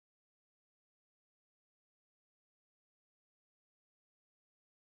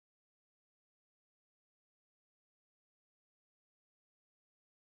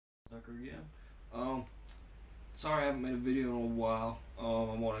Tucker again. Um, Sorry I haven't made a video in a while. I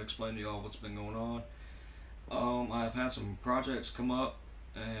want to explain to y'all what's been going on. I've had some projects come up,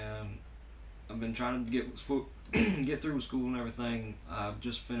 and I've been trying to get through with school and everything. I've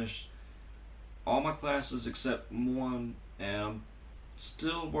just finished all my classes except one, and I'm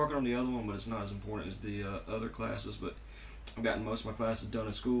still working on the other one, but it's not as important as the other classes. But I've gotten most of my classes done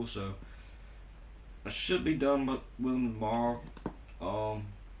at school, so I should be done with them tomorrow. Um,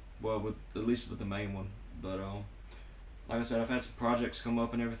 well, with at least with the main one. But like I said, I've had some projects come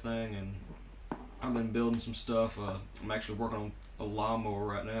up and everything, and I've been building some stuff. I'm actually working on a lawnmower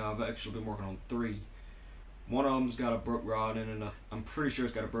right now. I've actually been working on three. One of them's got a broke rod in it. I'm pretty sure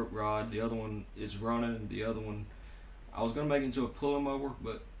it's got a broke rod. The other one is running. The other one, I was gonna make it into a pulling mower,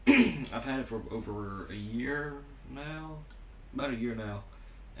 but I've had it for over a year now, about a year now,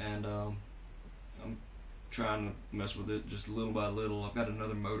 and I'm trying to mess with it just little by little. I've got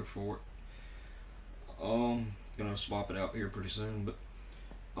another motor for it. Gonna swap it out here pretty soon, but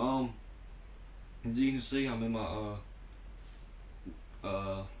as you can see, I'm in my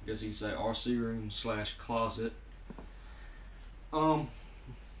I guess you could say RC room slash closet. Um,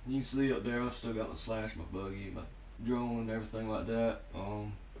 you can see up there, I've still got my slash, my buggy, my drone, and everything like that.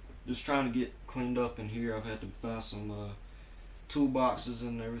 Just trying to get cleaned up in here. I've had to buy some toolboxes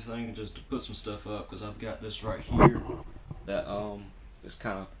and everything just to put some stuff up, because I've got this right here that is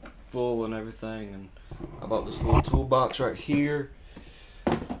kind of full and everything, and I bought this little toolbox right here.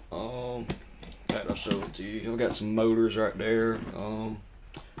 In fact, I'll show it to you. I've got some motors right there,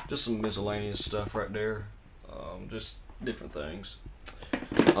 just some miscellaneous stuff right there, just different things.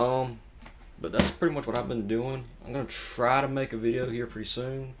 But that's pretty much what I've been doing. I'm gonna try to make a video here pretty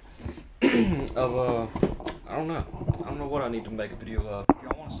soon of I don't know what I need to make a video of. If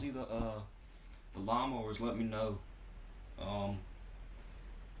y'all want to see the lawnmowers, let me know.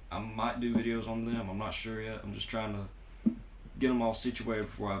 I might do videos on them. I'm not sure yet. I'm just trying to get them all situated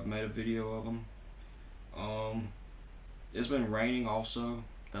before I've made a video of them. It's been raining also.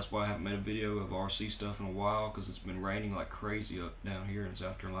 That's why I haven't made a video of RC stuff in a while, because it's been raining like crazy up down here in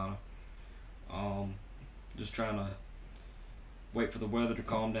South Carolina. Just trying to wait for the weather to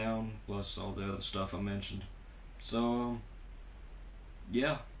calm down, plus all the other stuff I mentioned. So,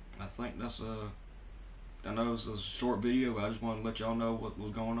 yeah, I think that's I know it's a short video, but I just wanted to let y'all know what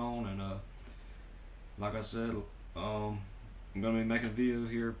was going on, and like I said, I'm gonna be making a video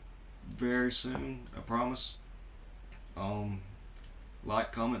here very soon, I promise.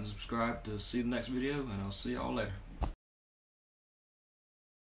 Like, comment, and subscribe to see the next video, and I'll see y'all later.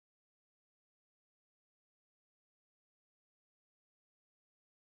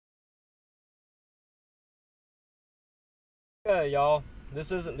 Okay, y'all,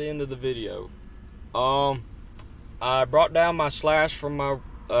 this isn't the end of the video. I brought down my slash from my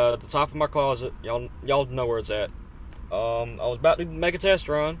the top of my closet. Y'all know where it's at. I was about to make a test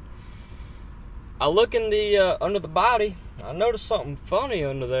run. I look in the under the body. I noticed something funny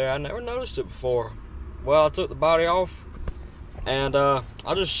under there. I never noticed it before. Well, I took the body off, and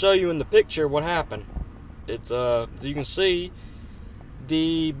I'll just show you in the picture what happened. It's as you can see,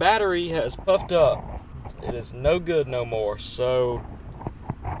 the battery has puffed up. It is no good no more. So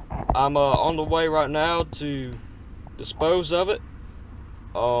I'm on the way right now to dispose of it.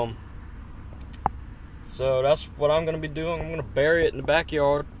 So that's what I'm gonna be doing. I'm gonna bury it in the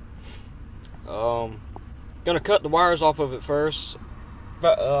backyard. Gonna cut the wires off of it first.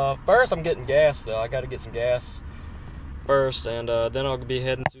 But first I'm getting gas though. I gotta get some gas first, and then I'll be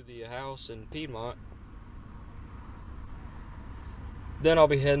heading to the house in Piedmont. Then I'll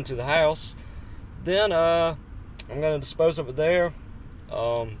be heading to the house. Then I'm gonna dispose of it there.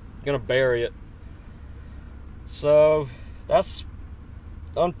 Gonna bury it. So that's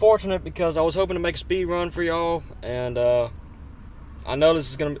unfortunate, because I was hoping to make a speed run for y'all, and I know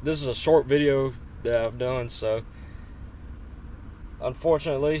this is a short video that I've done, so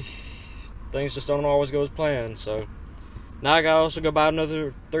unfortunately things just don't always go as planned. So now I gotta also go buy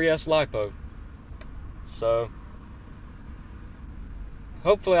another 3S Lipo. So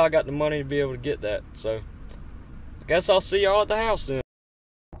hopefully I got the money to be able to get that. So I guess I'll see y'all at the house then.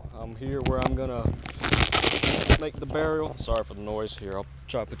 I'm here where I'm gonna make the burial. Sorry for the noise here. I'll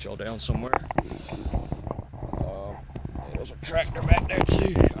try to put y'all down somewhere. There's a tractor back there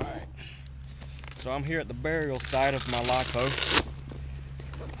too. Alright. So I'm here at the burial site of my Lipo.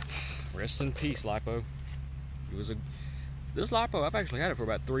 Rest in peace, Lipo. This Lipo, I've actually had it for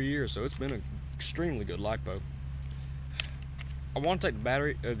about 3 years, so it's been an extremely good Lipo. I want to take the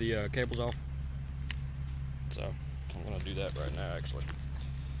battery or the cables off, so I'm gonna do that right now. Actually,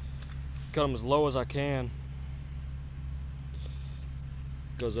 cut them as low as I can.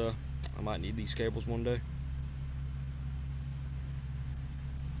 because I might need these cables one day.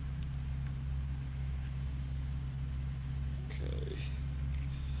 Okay,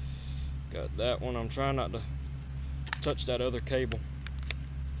 got that one. I'm trying not to touch that other cable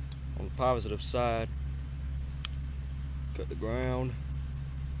on the positive side. Cut the ground.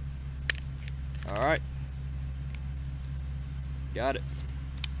 Alright, got it.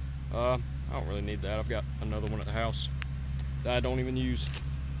 I don't really need that. I've got another one at the house that I don't even use.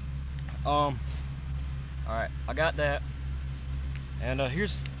 Alright, I got that. And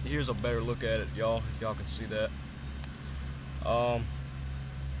here's a better look at it, y'all, if y'all can see that.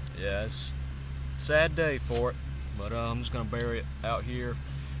 Yeah, it's a sad day for it, but I'm just gonna bury it out here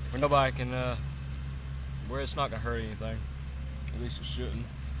where nobody can, where it's not gonna hurt anything. At least it shouldn't.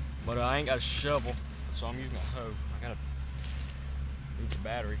 But I ain't got a shovel, so I'm using a hoe. I gotta move the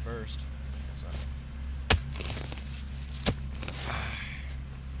battery first.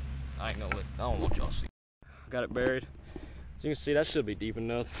 I don't want y'all to see. Got it buried. As you can see, that should be deep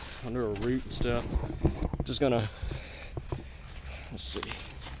enough under a root and stuff. Just gonna, let's see,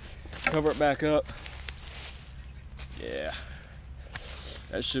 cover it back up. Yeah,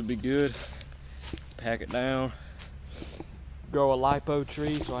 that should be good. Pack it down. Grow a lipo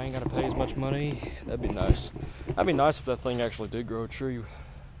tree so I ain't gotta pay as much money. That'd be nice. That'd be nice if that thing actually did grow a tree.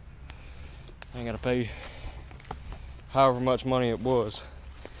 I ain't gotta pay however much money it was.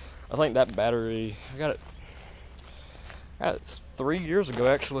 I think that battery, I got it 3 years ago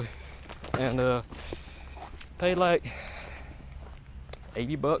actually, and paid like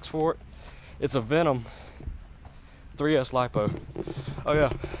 80 bucks for it. It's a Venom 3S lipo. Oh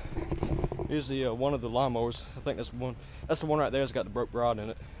yeah, here's the one of the lawnmowers. I think that's the one right there that's got the broke rod in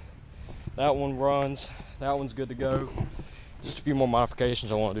it. That one runs. That one's good to go. Just a few more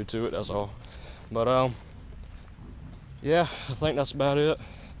modifications I want to do to it, that's all. But yeah, I think that's about it.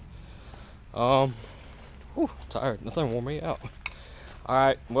 Tired. Nothing wore me out.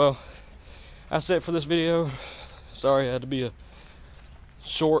 Alright, well, that's it for this video. Sorry it had to be a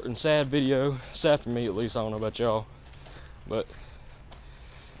short and sad video. Sad for me, at least. I don't know about y'all. But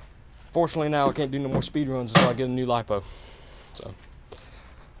fortunately now I can't do no more speed runs until I get a new lipo. So,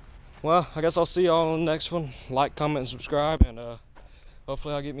 well, I guess I'll see y'all on the next one. Like, comment, and subscribe, and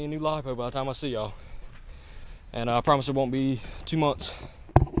hopefully I'll get me a new lipo by the time I see y'all. And I promise it won't be 2 months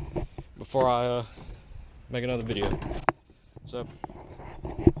before I make another video. So,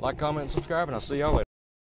 like, comment, and subscribe, and I'll see y'all later.